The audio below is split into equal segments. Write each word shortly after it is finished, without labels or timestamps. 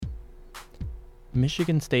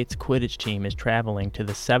Michigan State's Quidditch team is traveling to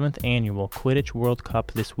the 7th annual Quidditch World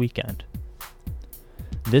Cup this weekend.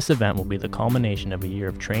 This event will be the culmination of a year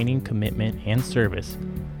of training, commitment, and service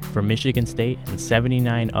for Michigan State and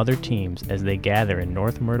 79 other teams as they gather in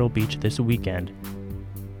North Myrtle Beach this weekend.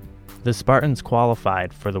 The Spartans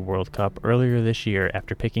qualified for the World Cup earlier this year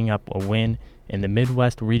after picking up a win in the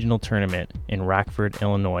Midwest Regional Tournament in Rockford,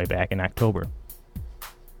 Illinois back in October.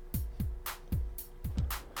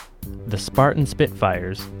 The Spartan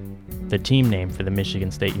Spitfires, the team name for the Michigan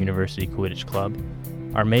State University Quidditch Club,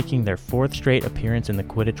 are making their 4th straight appearance in the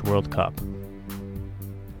Quidditch World Cup.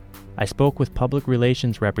 I spoke with public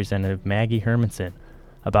relations representative Maggie Hermanson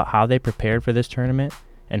about how they prepared for this tournament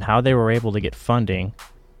and how they were able to get funding.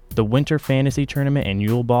 The Winter Fantasy Tournament and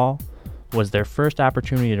Yule Ball was their first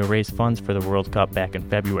opportunity to raise funds for the World Cup back in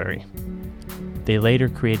February. They later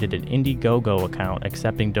created an Indiegogo account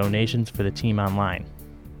accepting donations for the team online.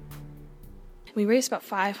 We raised about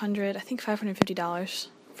 $550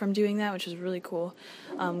 from doing that, which was really cool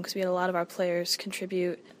because we had a lot of our players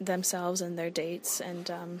contribute themselves and their dates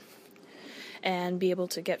and be able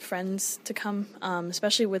to get friends to come,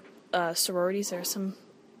 especially with sororities. There are some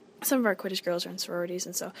of our Quidditch girls are in sororities,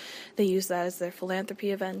 and so they use that as their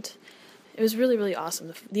philanthropy event. It was really, really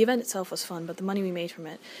awesome. The event itself was fun, but the money we made from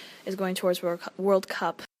it is going towards World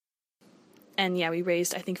Cup. And yeah, we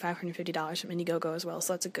raised, I think, $550 from Indiegogo as well,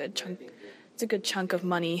 so that's a good chunk. It's a good chunk of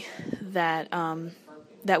money that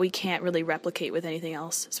we can't really replicate with anything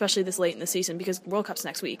else, especially this late in the season because World Cup's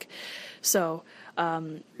next week. So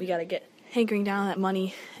we got to get hankering down that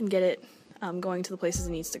money and get it going to the places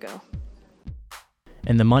it needs to go.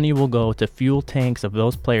 And the money will go to fuel tanks of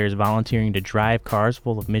those players volunteering to drive cars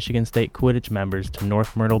full of Michigan State Quidditch members to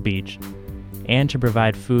North Myrtle Beach and to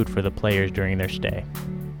provide food for the players during their stay.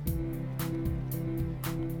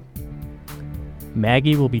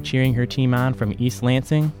 Maggie will be cheering her team on from East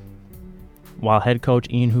Lansing, while head coach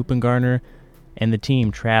Ian Hoopengarner and the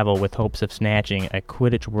team travel with hopes of snatching a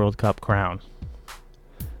Quidditch World Cup crown.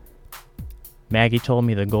 Maggie told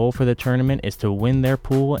me the goal for the tournament is to win their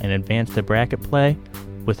pool and advance to bracket play,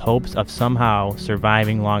 with hopes of somehow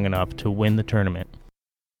surviving long enough to win the tournament.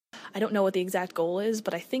 I don't know what the exact goal is,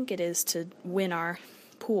 but I think it is to win our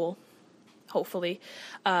pool, hopefully,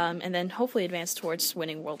 and then hopefully advance towards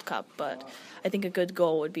winning World Cup. But I think a good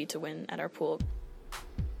goal would be to win at our pool.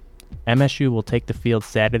 MSU will take the field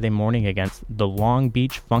Saturday morning against the Long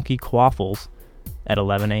Beach Funky Quaffles at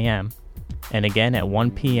 11 a.m. and again at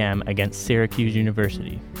 1 p.m. against Syracuse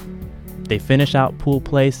University. They finish out pool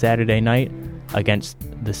play Saturday night against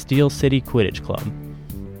the Steel City Quidditch Club.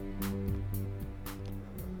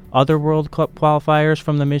 Other World Cup qualifiers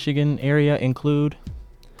from the Michigan area include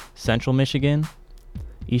Central Michigan,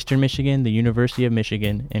 Eastern Michigan, the University of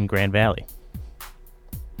Michigan, and Grand Valley.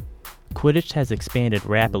 Quidditch has expanded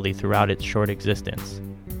rapidly throughout its short existence.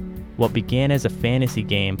 What began as a fantasy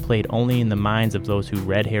game played only in the minds of those who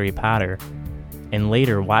read Harry Potter and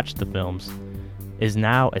later watched the films is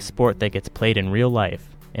now a sport that gets played in real life,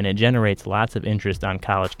 and it generates lots of interest on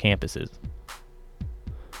college campuses.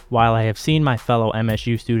 While I have seen my fellow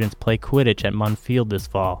MSU students play Quidditch at Munn Field this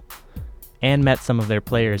fall, and met some of their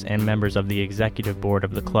players and members of the executive board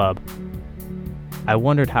of the club, I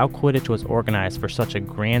wondered how Quidditch was organized for such a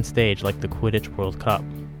grand stage like the Quidditch World Cup.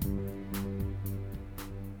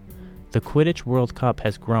 The Quidditch World Cup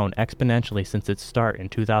has grown exponentially since its start in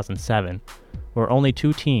 2007, where only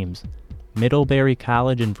 2 teams, Middlebury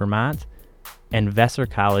College in Vermont and Vassar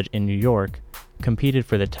College in New York, competed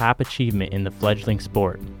for the top achievement in the fledgling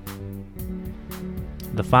sport.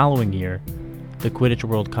 The following year, the Quidditch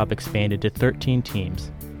World Cup expanded to 13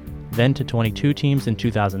 teams, then to 22 teams in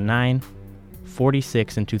 2009,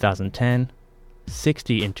 46 in 2010,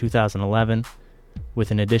 60 in 2011,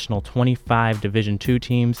 with an additional 25 Division II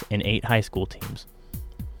teams and 8 high school teams.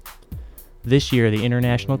 This year, the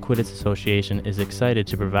International Quidditch Association is excited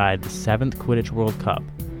to provide the 7th Quidditch World Cup,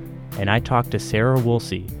 and I talked to Sarah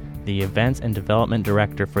Woolsey, the Events and Development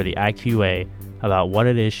Director for the IQA, about what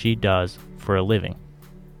it is she does for a living.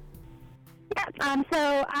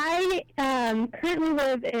 So I currently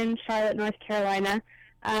live in Charlotte, North Carolina.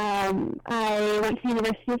 I went to the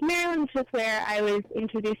University of Maryland, which is where I was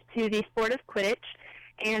introduced to the sport of Quidditch,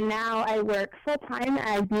 and now I work full-time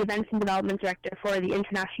as the Events and Development Director for the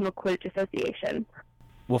International Quidditch Association.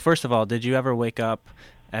 Well, first of all, did you ever wake up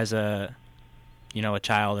as a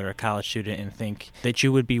child or a college student and think that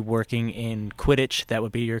you would be working in Quidditch, that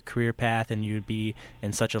would be your career path, and you would be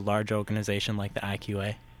in such a large organization like the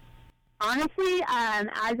IQA? Honestly,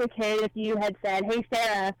 as a kid, if you had said, hey,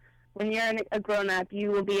 Sarah, when you're a grown-up,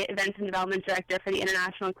 you will be Events and Development Director for the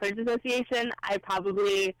International Quidditch Association, I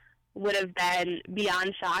probably would have been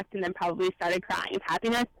beyond shocked and then probably started crying of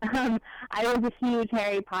happiness. I was a huge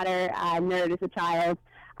Harry Potter nerd as a child.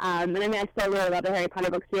 And I mean, I still really love the Harry Potter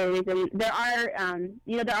book series. And there are,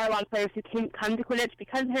 there are a lot of players who can come to Quidditch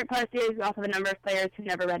because of the Harry Potter series. We also have a number of players who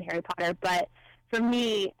never read Harry Potter. But for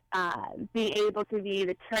me, being able to be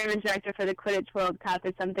the tournament director for the Quidditch World Cup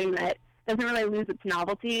is something that doesn't really lose its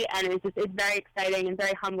novelty, and it's very exciting and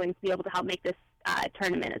very humbling to be able to help make this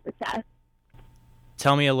tournament a success.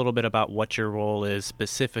 Tell me a little bit about what your role is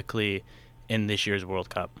specifically in this year's World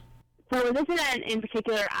Cup. For this event in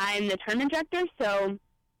particular, I'm the tournament director, so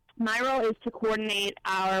my role is to coordinate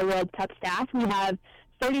our World Cup staff. We have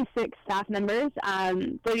 36 staff members,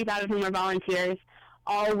 35 of whom are volunteers,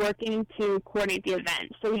 all working to coordinate the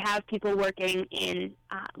event. So we have people working in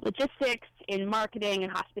logistics, in marketing,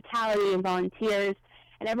 and hospitality, and volunteers,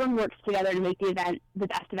 and everyone works together to make the event the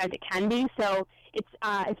best event it can be. So it's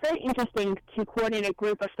very interesting to coordinate a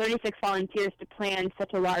group of 36 volunteers to plan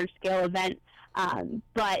such a large-scale event.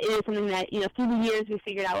 But it is something that, through the years we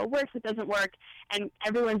figured out what works, what doesn't work, and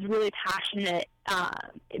everyone's really passionate,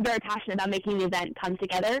 very passionate about making the event come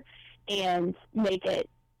together and make it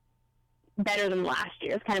better than last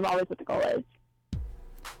year. It's kind of always what the goal is.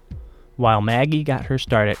 While Maggie got her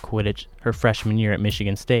start at Quidditch her freshman year at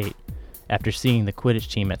Michigan State, after seeing the Quidditch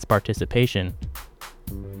team at Participation,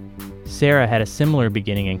 Sarah had a similar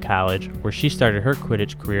beginning in college where she started her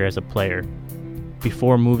Quidditch career as a player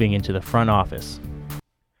before moving into the front office.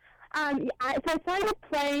 So I started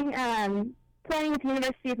playing at the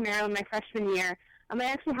University of Maryland my freshman year. I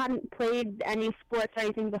actually hadn't played any sports or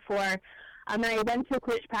anything before. And I went to a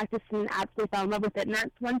Quidditch practice and absolutely fell in love with it. And that's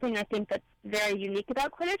one thing I think that's very unique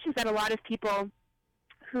about Quidditch, is that a lot of people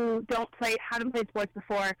who haven't played sports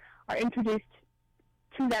before are introduced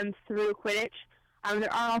to them through Quidditch.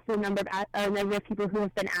 There are also a number of people who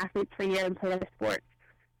have been athletes for a year and play other sports.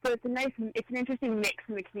 So it's an interesting mix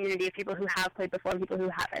in the community of people who have played before and people who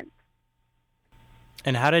haven't.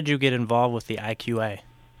 And how did you get involved with the IQA?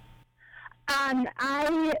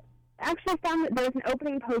 I actually found that there was an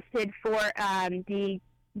opening posted for the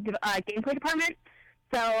gameplay department.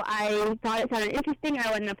 So I thought it sounded interesting. I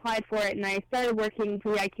went and applied for it, and I started working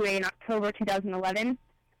for the IQA in October 2011.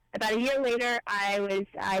 About a year later, I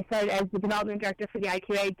started as the development director for the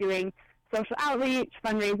IQA, doing social outreach,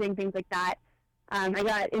 fundraising, things like that. I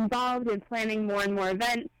got involved in planning more and more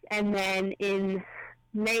events, and then in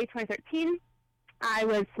May 2013, I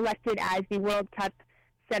was selected as the World Cup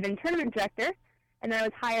 7 tournament director, and then I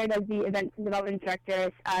was hired as the events and development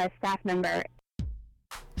director staff member.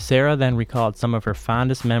 Sarah then recalled some of her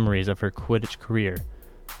fondest memories of her Quidditch career,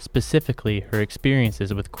 specifically her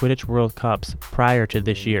experiences with Quidditch World Cups prior to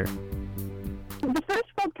this year. The first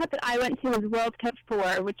World Cup that I went to was World Cup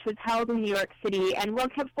 4, which was held in New York City, and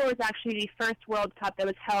World Cup 4 was actually the first World Cup that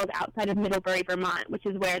was held outside of Middlebury, Vermont, which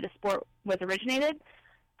is where the sport was originated.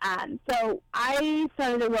 So I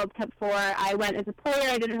started at World Cup 4. I went as a player.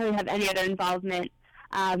 I didn't really have any other involvement.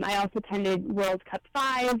 I also attended World Cup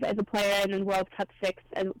 5 as a player, and then World Cup 6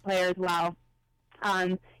 as a player as well,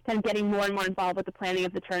 kind of getting more and more involved with the planning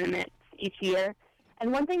of the tournament each year.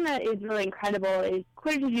 And one thing that is really incredible is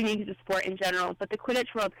Quidditch is unique as a sport in general, but the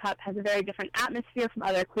Quidditch World Cup has a very different atmosphere from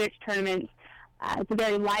other Quidditch tournaments. It's a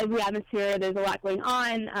very lively atmosphere. There's a lot going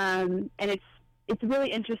on, and it's really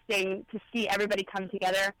interesting to see everybody come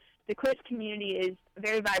together. The Quidditch community is a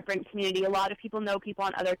very vibrant community. A lot of people know people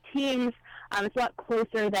on other teams. It's a lot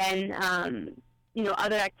closer than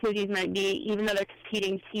other activities might be. Even though they're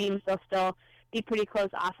competing teams, they'll still be pretty close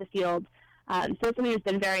off the field. So something that's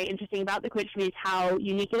been very interesting about the Quidditch community is how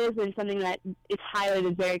unique it is, and something that is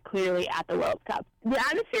highlighted very clearly at the World Cup. The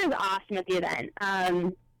atmosphere is awesome at the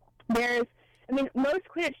event. Most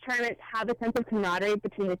Quidditch tournaments have a sense of camaraderie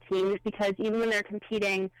between the teams, because even when they're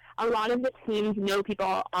competing, a lot of the teams know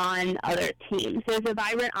people on other teams. There's a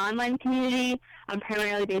vibrant online community,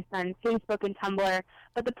 primarily based on Facebook and Tumblr,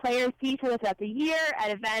 but the players see each other throughout the year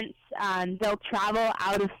at events. They'll travel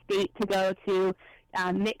out of state to go to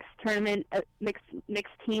mixed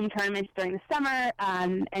team tournaments during the summer,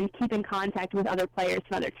 and keep in contact with other players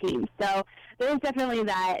from other teams. So there is definitely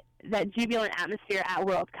that jubilant atmosphere at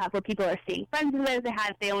World Cup, where people are seeing friends of theirs they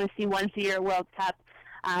had if they only see once a year World Cup.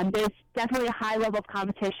 There's definitely a high level of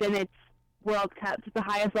competition. It's World Cup. It's the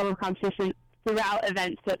highest level of competition throughout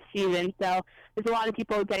events throughout the season. So there's a lot of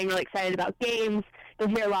people getting really excited about games. You'll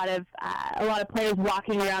hear a lot of players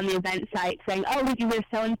walking around the event site saying, "Oh, did you hear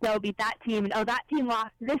so-and-so beat that team?" And, "Oh, that team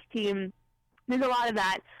lost to this team." There's a lot of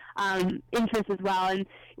that interest as well. And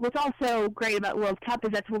what's also great about World Cup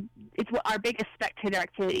is it's our biggest spectator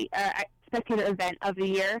event of the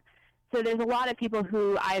year. So there's a lot of people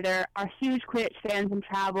who either are huge Quidditch fans and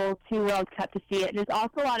travel to World Cup to see it. And there's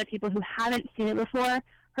also a lot of people who haven't seen it before,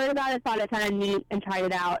 heard about it, thought it kind of neat, and tried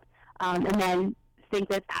it out, and then think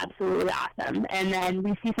that's absolutely awesome. And then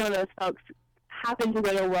we see some of those folks happen to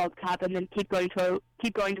go to a World Cup and then keep going to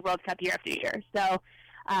World Cup year after year. So,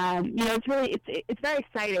 it's very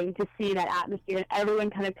exciting to see that atmosphere and everyone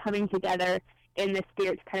kind of coming together in this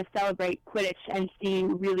spirit to kind of celebrate Quidditch and see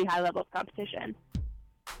really high level of competition.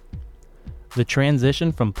 The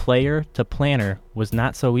transition from player to planner was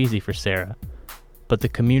not so easy for Sarah, but the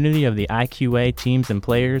community of the IQA teams and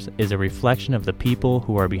players is a reflection of the people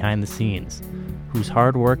who are behind the scenes, whose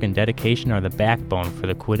hard work and dedication are the backbone for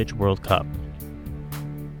the Quidditch World Cup.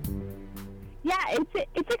 Yeah,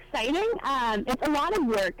 it's exciting. It's a lot of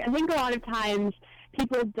work. I think a lot of times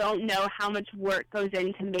people don't know how much work goes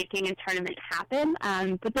into making a tournament happen,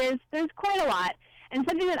 but there's quite a lot. And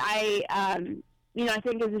something that I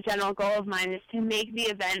think is a general goal of mine is to make the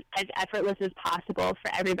event as effortless as possible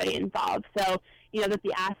for everybody involved. So, that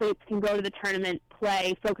the athletes can go to the tournament,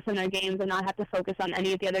 play, focus on their games, and not have to focus on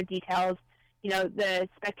any of the other details. The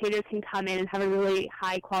spectators can come in and have a really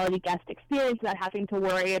high-quality guest experience without having to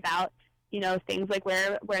worry about, things like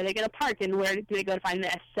where they get a park and where do they go to find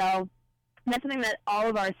this. So that's something that all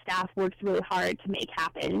of our staff works really hard to make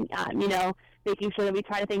happen, making sure that we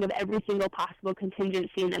try to think of every single possible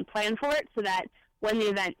contingency and then plan for it so that when the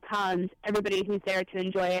event comes, everybody who's there to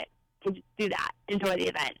enjoy it can do that, enjoy the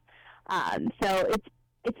event. So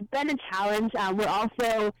it's been a challenge. We're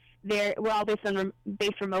also there. We're all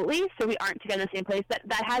based remotely, so we aren't together in the same place.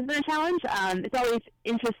 That has been a challenge. It's always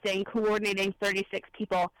interesting coordinating 36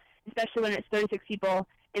 people, especially when it's 36 people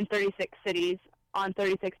in 36 cities on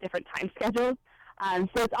 36 different time schedules.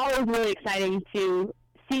 So it's always really exciting to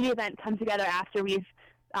see the event come together after we've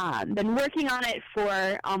been working on it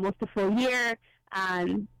for almost a full year.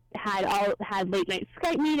 Had late night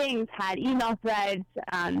Skype meetings, had email threads.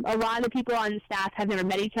 A lot of the people on the staff have never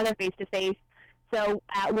met each other face to face. So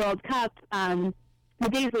at World Cup, the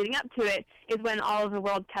days leading up to it is when all of the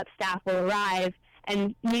World Cup staff will arrive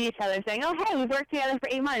and meet each other, saying, "Oh, hey, we've worked together for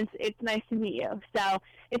 8 months. It's nice to meet you." So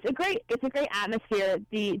it's a great atmosphere.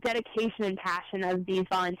 The dedication and passion of these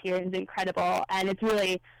volunteers is incredible, and it's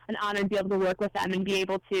really an honor to be able to work with them and be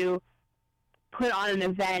able to put on an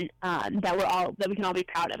event that we can all be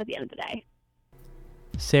proud of at the end of the day.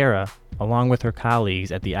 Sarah, along with her colleagues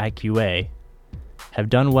at the IQA, have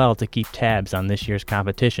done well to keep tabs on this year's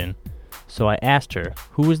competition, so I asked her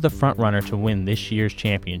who is the front runner to win this year's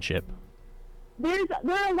championship. There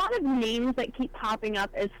are a lot of names that keep popping up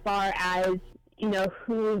as far as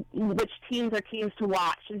which teams are teams to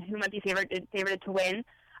watch and who might be favored to win.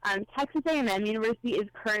 Texas A&M University is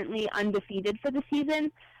currently undefeated for the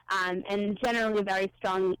season, and generally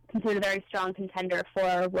considered a very strong contender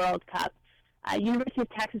for World Cup. University of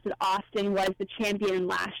Texas at Austin was the champion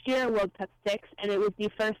last year, World Cup 6, and it was the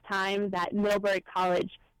first time that Middlebury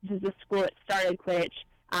College, this is the school that started Quidditch,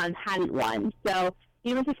 hadn't won. So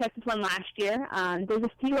University of Texas won last year. There's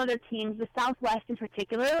a few other teams. The Southwest in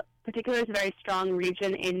particular is a very strong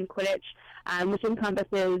region in Quidditch, which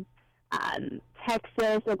encompasses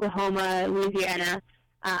Texas, Oklahoma, Louisiana.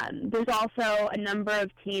 There's also a number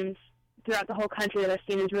of teams throughout the whole country that are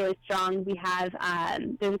seen as really strong. We have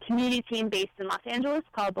there's a community team based in Los Angeles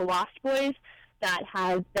called the Lost Boys that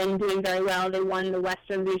has been doing very well. They won the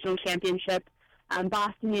Western Regional Championship.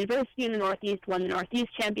 Boston University in the Northeast won the Northeast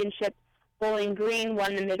Championship. Bowling Green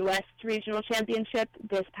won the Midwest Regional Championship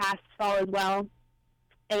this past fall as well.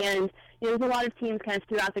 And there's a lot of teams kind of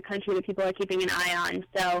throughout the country that people are keeping an eye on.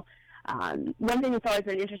 So one thing that's always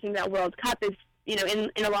been interesting about World Cup is,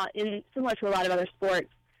 similar to a lot of other sports,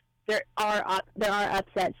 there are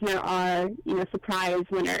upsets and there are surprise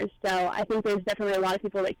winners. So I think there's definitely a lot of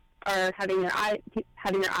people that are having their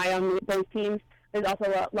eye on those teams. There's also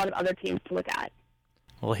a lot of other teams to look at.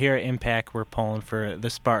 Well, here at Impact, we're pulling for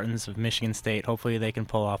the Spartans of Michigan State. Hopefully they can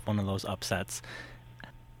pull off one of those upsets.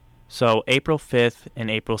 So April 5th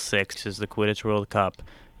and April 6th is the Quidditch World Cup.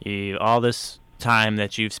 All this time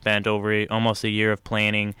that you've spent over almost a year of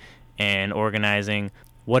planning and organizing,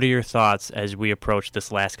 what are your thoughts as we approach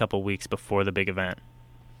this last couple of weeks before the big event?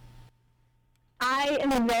 I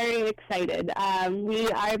am very excited. We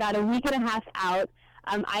are about a week and a half out.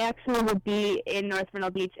 I actually will be in North Myrtle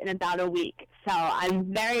Beach in about a week, so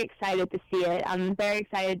I'm very excited to see it. I'm very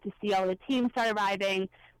excited to see all the teams start arriving,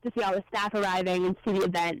 to see all the staff arriving, and see the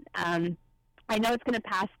event. I know it's going to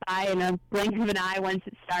pass by in a blink of an eye once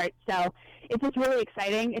it starts, so it's just really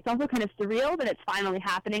exciting. It's also kind of surreal that it's finally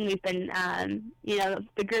happening. We've been,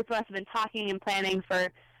 the group of us have been talking and planning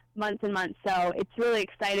for months and months, so it's really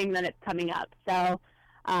exciting that it's coming up. So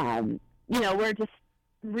we're just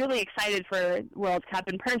really excited for World Cup,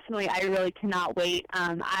 and personally, I really cannot wait.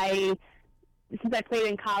 Since I played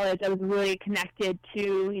in college, I was really connected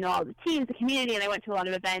to, all the teams, the community, and I went to a lot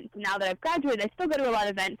of events. And now that I've graduated, I still go to a lot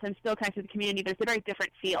of events. I'm still connected to the community, but it's a very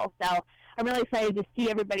different feel. So I'm really excited to see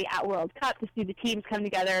everybody at World Cup, to see the teams come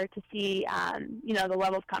together, to see, the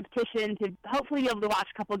level of competition, to hopefully be able to watch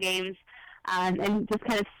a couple games, and just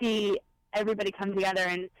kind of see everybody come together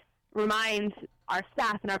and remind our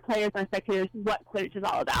staff and our players and our spectators what Quidditch is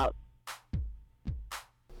all about.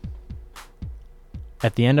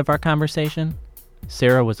 At the end of our conversation,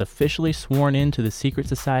 Sarah was officially sworn into the Secret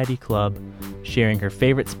Society Club, sharing her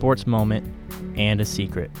favorite sports moment and a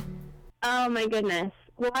secret. Oh my goodness.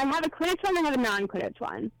 Well, I have a Quidditch one, I have a non-Quidditch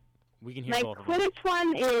one. We can hear my both of them. Quidditch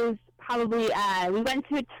one is probably, we went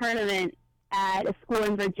to a tournament at a school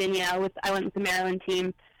in Virginia. I went with the Maryland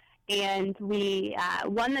team, and we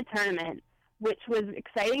won the tournament, which was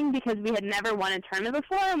exciting because we had never won a tournament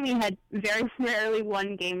before, and we had very rarely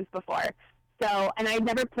won games before. So, and I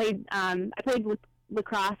never played, I played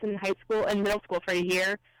lacrosse in high school and middle school for a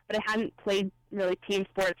year, but I hadn't played really team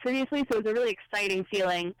sports previously, so it was a really exciting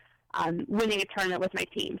feeling winning a tournament with my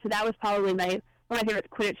team. So that was probably one of my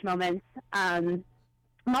favorite Quidditch moments. I'm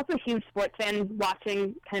also a huge sports fan,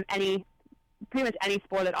 watching kind of pretty much any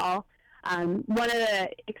sport at all. One of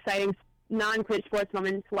the exciting non-Quidditch sports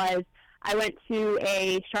moments was I went to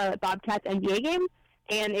a Charlotte Bobcats NBA game,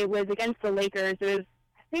 and it was against the Lakers. It was,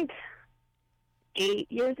 I think,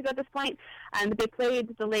 8 years ago at this point, but they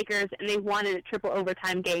played the Lakers and they won in a triple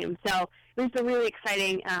overtime game. So it was a really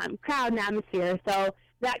exciting crowd and atmosphere. So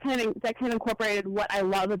that kind of incorporated what I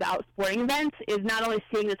love about sporting events, is not only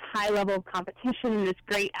seeing this high level of competition and this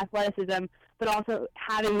great athleticism, but also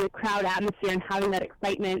having the crowd atmosphere and having that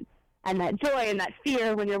excitement and that joy and that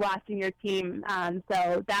fear when you're watching your team.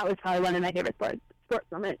 So that was probably one of my favorite sports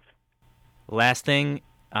moments. Last thing,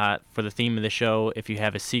 for the theme of the show, if you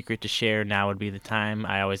have a secret to share, now would be the time.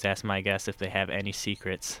 I always ask my guests if they have any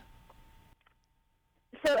secrets.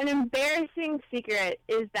 So an embarrassing secret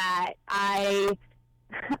is that I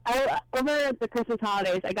over the Christmas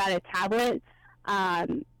holidays, I got a tablet,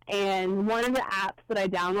 and one of the apps that I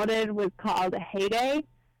downloaded was called Heyday,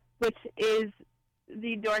 which is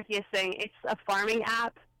the dorkiest thing. It's a farming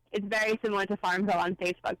app. It's very similar to Farmville on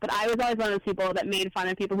Facebook, but I was always one of those people that made fun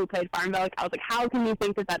of people who played Farmville. I was like, how can you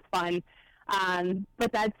think that that's fun?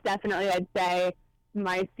 But that's definitely, I'd say,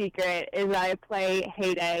 my secret is that I play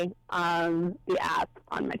Heyday, the app,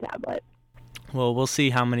 on my tablet. Well, we'll see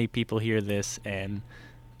how many people hear this and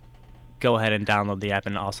go ahead and download the app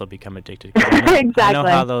and also become addicted. Exactly. I know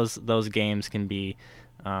how those games can be.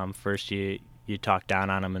 First you talk down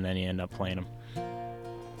on them, and then you end up playing them.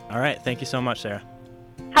 All right. Thank you so much, Sarah.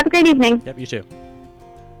 Have a great evening. Yep, you too.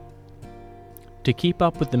 To keep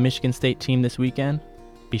up with the Michigan State team this weekend,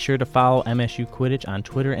 be sure to follow MSU Quidditch on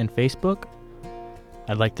Twitter and Facebook.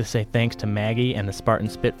 I'd like to say thanks to Maggie and the Spartan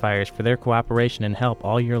Spitfires for their cooperation and help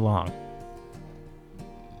all year long.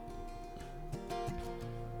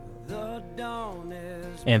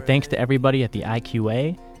 And thanks to everybody at the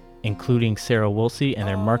IQA, including Sarah Woolsey and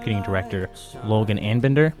their marketing director, Logan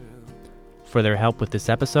Anbinder, for their help with this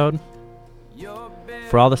episode.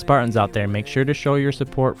 For all the Spartans out there, make sure to show your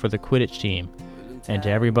support for the Quidditch team. And to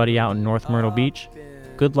everybody out in North Myrtle Beach,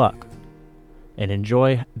 good luck. And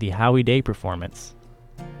enjoy the Howie Day performance.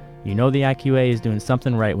 You know the IQA is doing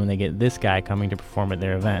something right when they get this guy coming to perform at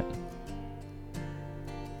their event.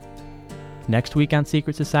 Next week on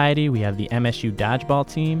Secret Society, we have the MSU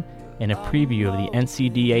Dodgeball team and a preview of the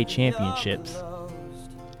NCDA Championships.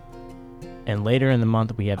 And later in the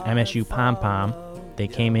month, we have MSU Pom Pom. They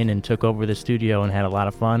came in and took over the studio and had a lot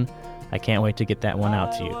of fun. I can't wait to get that one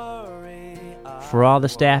out to you. For all the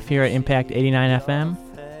staff here at Impact 89 FM,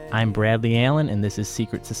 I'm Bradley Allen, and this is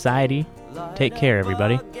Secret Society. Take care,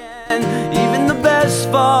 everybody. Even the best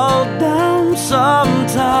fall down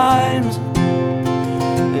sometimes,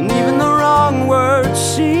 and even the wrong words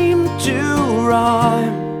seem to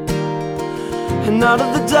rhyme. And out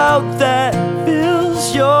of the doubt that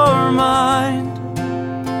fills your mind,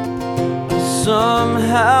 I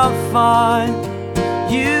somehow find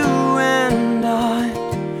you and I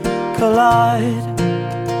collide.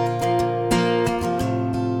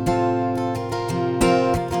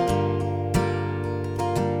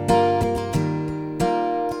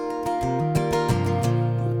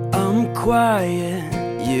 I'm quiet,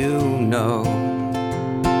 you know.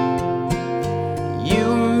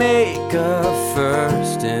 You make a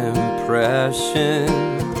first impression.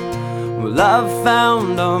 Well, I've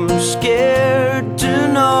found I'm scared to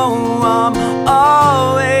know I'm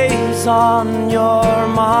always on your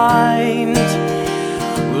mind.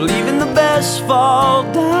 Well, even the best fall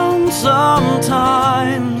down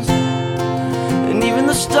sometimes, and even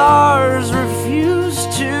the stars refuse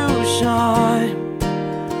to shine.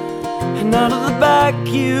 And out of the back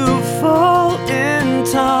you fall in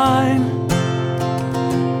time.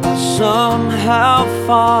 I'll somehow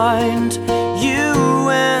find you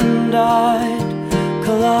and I'd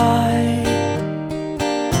collide.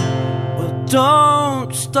 Well,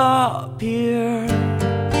 don't stop here.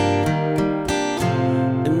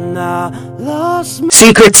 And I lost my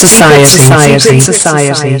Secret Society.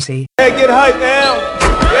 Hey, get hype now.